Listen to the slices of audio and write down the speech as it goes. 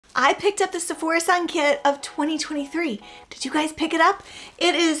I picked up the Sephora Sun Kit of 2023. Did you guys pick it up?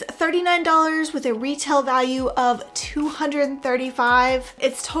 It is $39 with a retail value of $235.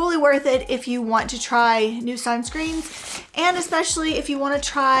 It's totally worth it if you want to try new sunscreens, and especially if you want to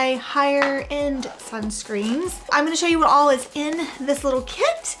try higher end sunscreens. I'm going to show you what all is in this little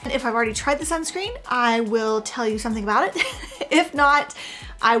kit. And if I've already tried the sunscreen, I will tell you something about it. If not,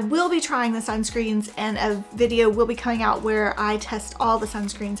 I will be trying the sunscreens, and a video will be coming out where I test all the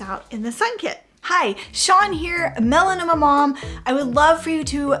sunscreens out in the sun kit. Hi, Sean here, Melanoma Mom. I would love for you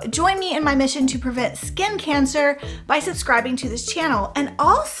to join me in my mission to prevent skin cancer by subscribing to this channel, and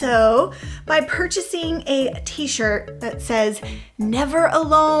also by purchasing a t-shirt that says "Never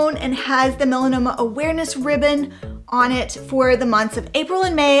Alone" and has the melanoma awareness ribbon on it. For the months of April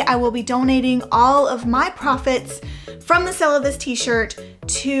and May, I will be donating all of my profits from the sale of this t-shirt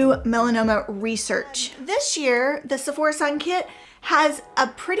to melanoma research. This year, the Sephora Sun Kit has a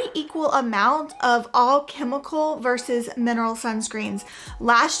pretty equal amount of all chemical versus mineral sunscreens.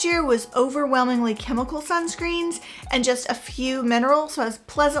 Last year was overwhelmingly chemical sunscreens and just a few mineral, so I was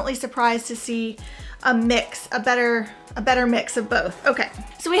pleasantly surprised to see a mix, a better mix of both. Okay,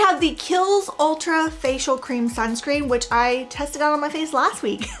 so we have the Kiehl's Ultra Facial Cream Sunscreen, which I tested out on my face last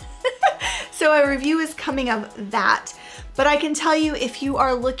week. So a review is coming of that. But I can tell you, if you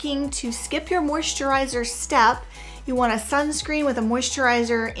are looking to skip your moisturizer step, you want a sunscreen with a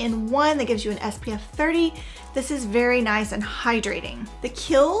moisturizer in one that gives you an SPF 30. This is very nice and hydrating. The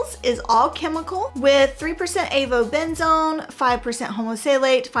Kiehl's is all chemical with 3% avobenzone, 5%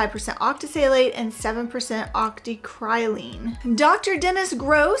 homosalate, 5% octisalate, and 7% octicrylene. Dr. Dennis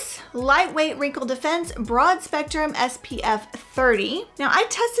Gross Lightweight Wrinkle Defense Broad Spectrum SPF 30. Now, I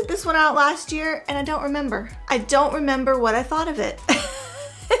tested this one out last year and I don't remember. I don't remember what I thought of it.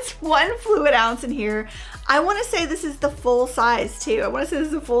 It's 1 fluid ounce in here. I want to say this is the full size too. I want to say this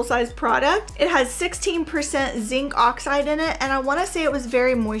is a full size product. It has 16% zinc oxide in it, and I want to say it was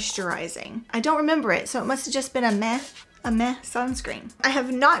very moisturizing. I don't remember it, so it must have just been a meh sunscreen. I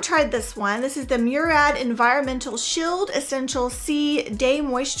have not tried this one. This is the Murad Environmental Shield Essential C Day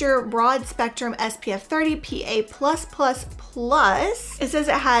Moisture Broad Spectrum SPF 30 PA+++. It says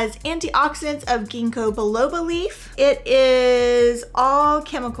it has antioxidants of ginkgo biloba leaf. It is all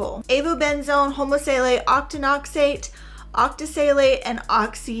chemical. Avobenzone, homosalate, octinoxate, octisalate, and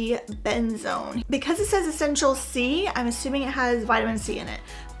oxybenzone. Because it says essential C, I'm assuming it has vitamin C in it.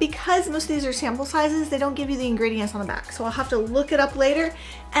 Because most of these are sample sizes, they don't give you the ingredients on the back. So I'll have to look it up later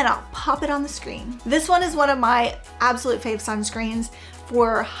and I'll pop it on the screen. This one is one of my absolute fave sunscreens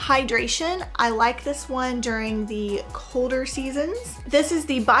for hydration. I like this one during the colder seasons. This is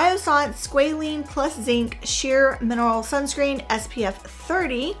the Biossance Squalene Plus Zinc Sheer Mineral Sunscreen SPF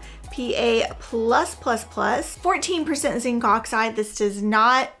 30 PA+++. 14% zinc oxide. This does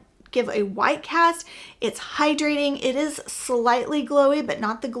not give a white cast. It's hydrating. It is slightly glowy, but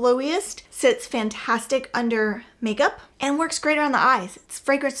not the glowiest. Sits fantastic under makeup and works great around the eyes. It's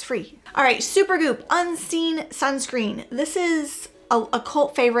fragrance free. All right, Supergoop Unseen Sunscreen. This is a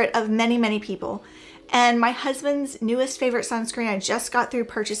cult favorite of many, many people. And my husband's newest favorite sunscreen, I just got through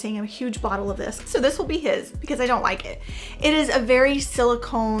purchasing a huge bottle of this. So this will be his because I don't like it. It is a very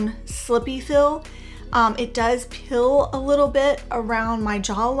silicone slippy feel. It does peel a little bit around my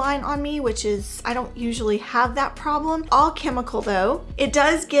jawline on me, which is, I don't usually have that problem. All chemical though. It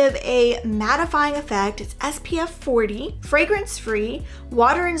does give a mattifying effect. It's SPF 40, fragrance free,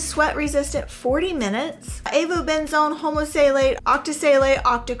 water and sweat resistant 40 minutes, avobenzone, homosalate, octisalate,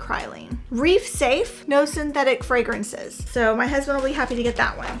 octicrylene. Reef safe, no synthetic fragrances. So my husband will be happy to get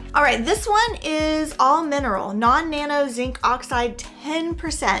that one. All right, this one is all mineral, non-nano zinc oxide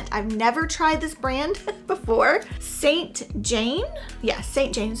 10%. I've never tried this brand before. Saint Jane? Yeah,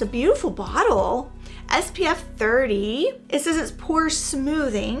 Saint Jane. It's a beautiful bottle. SPF 30. It says it's pore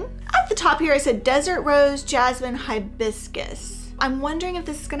smoothing. At the top here it said desert rose, jasmine, hibiscus. I'm wondering if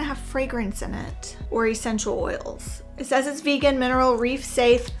this is gonna have fragrance in it or essential oils. It says it's vegan, mineral, reef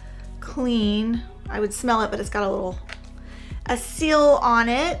safe, clean. I would smell it, but it's got a seal on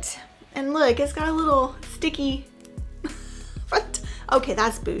it. And look, it's got a little sticky, okay,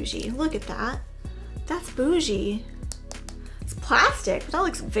 that's bougie. Look at that. That's bougie. It's plastic, but that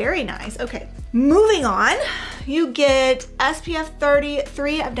looks very nice. Okay, moving on. You get SPF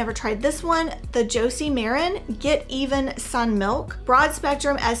 33. I've never tried this one. The Josie Marin Get Even Sun Milk Broad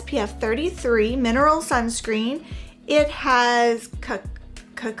Spectrum SPF 33 Mineral Sunscreen. It has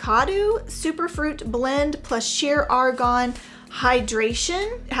cacao superfruit blend plus sheer argan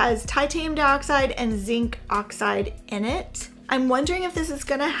hydration. It has titanium dioxide and zinc oxide in it. I'm wondering if this is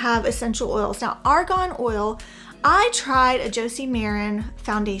gonna have essential oils. Now, argan oil, I tried a Josie Maran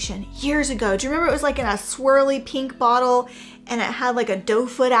foundation years ago. Do you remember it was like in a swirly pink bottle and it had like a doe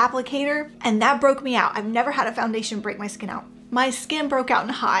foot applicator? And that broke me out. I've never had a foundation break my skin out. My skin broke out in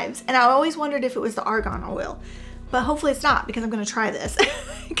hives and I always wondered if it was the argan oil, but hopefully it's not because I'm gonna try this.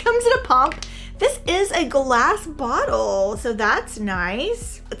 It comes in a pump. This is a glass bottle, so that's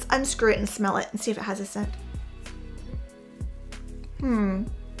nice. Let's unscrew it and smell it and see if it has a scent.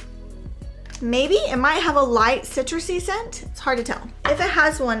 Maybe it might have a light citrusy scent. It's hard to tell. If it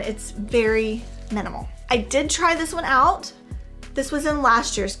has one, it's very minimal. I did try this one out. This was in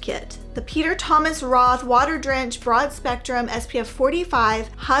last year's kit. The Peter Thomas Roth Water Drench Broad Spectrum SPF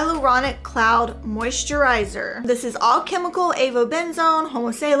 45 Hyaluronic Cloud Moisturizer. This is all chemical, avobenzone,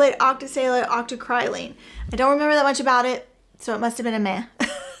 homosalate, octisalate, octocrylene. I don't remember that much about it, so it must have been a meh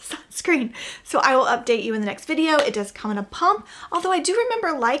sunscreen. So I will update you in the next video. It does come in a pump, although I do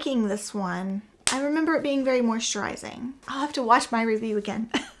remember liking this one. I remember it being very moisturizing. I'll have to watch my review again.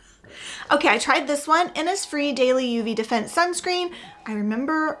 Okay, I tried this one, Innisfree Daily UV Defense Sunscreen. I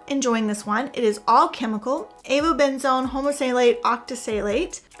remember enjoying this one. It is all chemical, avobenzone, homosalate,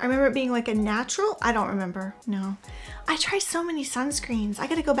 octisalate. I remember it being like a natural. I don't remember, no. I try so many sunscreens. I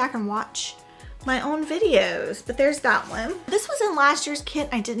gotta go back and watch my own videos, but there's that one. This was in last year's kit.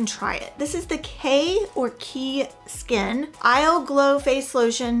 I didn't try it. This is the K or Key Skin Isle Glow Face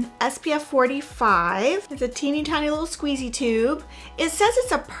Lotion SPF 45. It's a teeny tiny little squeezy tube. It says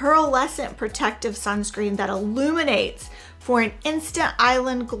it's a pearlescent protective sunscreen that illuminates for an instant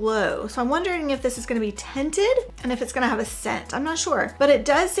island glow. So I'm wondering if this is gonna be tinted and if it's gonna have a scent. I'm not sure, but it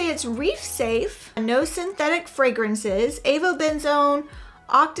does say it's reef safe, no synthetic fragrances, avobenzone,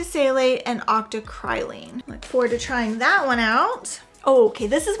 octisalate, and octocrylene. Look forward to trying that one out. Oh, okay,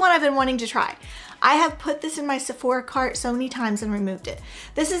 this is one I've been wanting to try. I have put this in my Sephora cart so many times and removed it.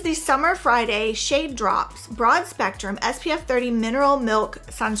 This is the Summer Friday Shade Drops Broad Spectrum SPF 30 Mineral Milk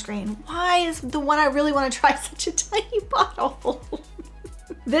Sunscreen. Why is the one I really want to try such a tiny bottle?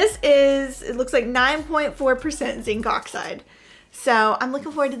 This is, it looks like 9.4% zinc oxide. So I'm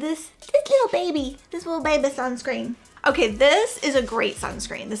looking forward to this little baby sunscreen. Okay, this is a great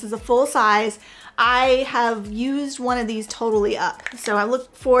sunscreen. This is a full size. I have used one of these totally up, so I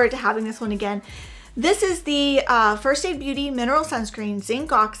look forward to having this one again. This is the First Aid Beauty Mineral Sunscreen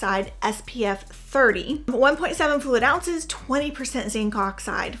Zinc Oxide SPF 30. 1.7 fluid ounces, 20% zinc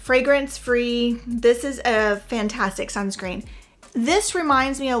oxide. Fragrance free. This is a fantastic sunscreen. This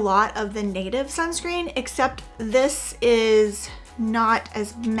reminds me a lot of the Native sunscreen, except this is not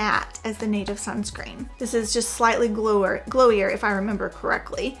as matte as the Native sunscreen. This is just slightly glowier if I remember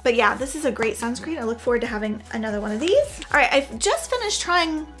correctly. But yeah, this is a great sunscreen. I look forward to having another one of these. All right, I've just finished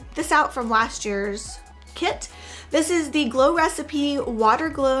trying this out from last year's kit. This is the Glow Recipe Water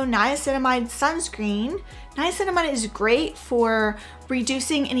Glow Niacinamide Sunscreen. Niacinamide is great for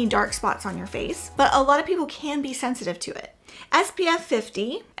reducing any dark spots on your face, but a lot of people can be sensitive to it. SPF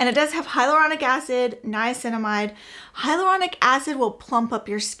 50, and it does have hyaluronic acid, niacinamide. Hyaluronic acid will plump up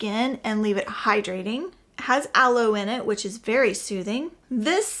your skin and leave it hydrating. It has aloe in it, which is very soothing.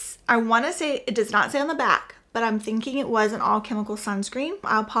 This, I want to say, it does not say on the back, but I'm thinking it was an all chemical sunscreen.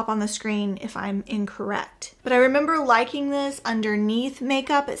 I'll pop on the screen if I'm incorrect. But I remember liking this underneath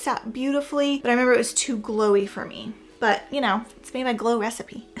makeup. It sat beautifully, but I remember it was too glowy for me. But you know, it's made by Glow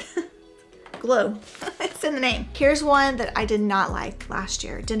Recipe. Glow, it's in the name. Here's one that I did not like last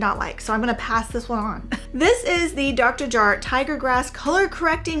year, so I'm gonna pass this one on. This is the Dr. Jart Tiger Grass Color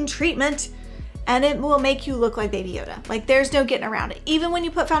Correcting Treatment, and it will make you look like Baby Yoda. Like there's no getting around it. Even when you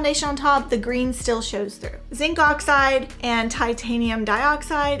put foundation on top, the green still shows through. Zinc oxide and titanium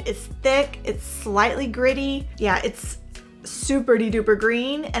dioxide. It's thick, it's slightly gritty. Yeah, it's super duper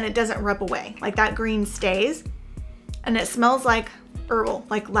green and it doesn't rub away. Like that green stays, and it smells like herbal,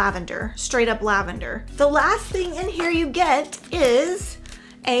 like lavender, straight up lavender. The last thing in here you get is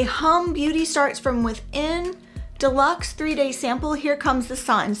a Hum Beauty Starts From Within Deluxe 3-Day Sample. Here Comes the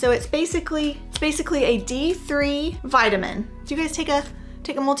Sun. So it's basically a D3 vitamin. Do you guys take a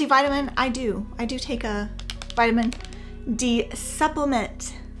multivitamin? I do take a vitamin D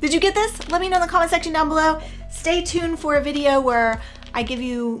supplement. Did you get this? Let me know in the comment section down below. Stay tuned for a video where I give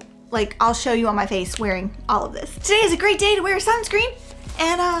you, like, I'll show you on my face wearing all of this. Today is a great day to wear sunscreen,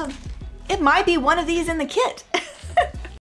 and it might be one of these in the kit.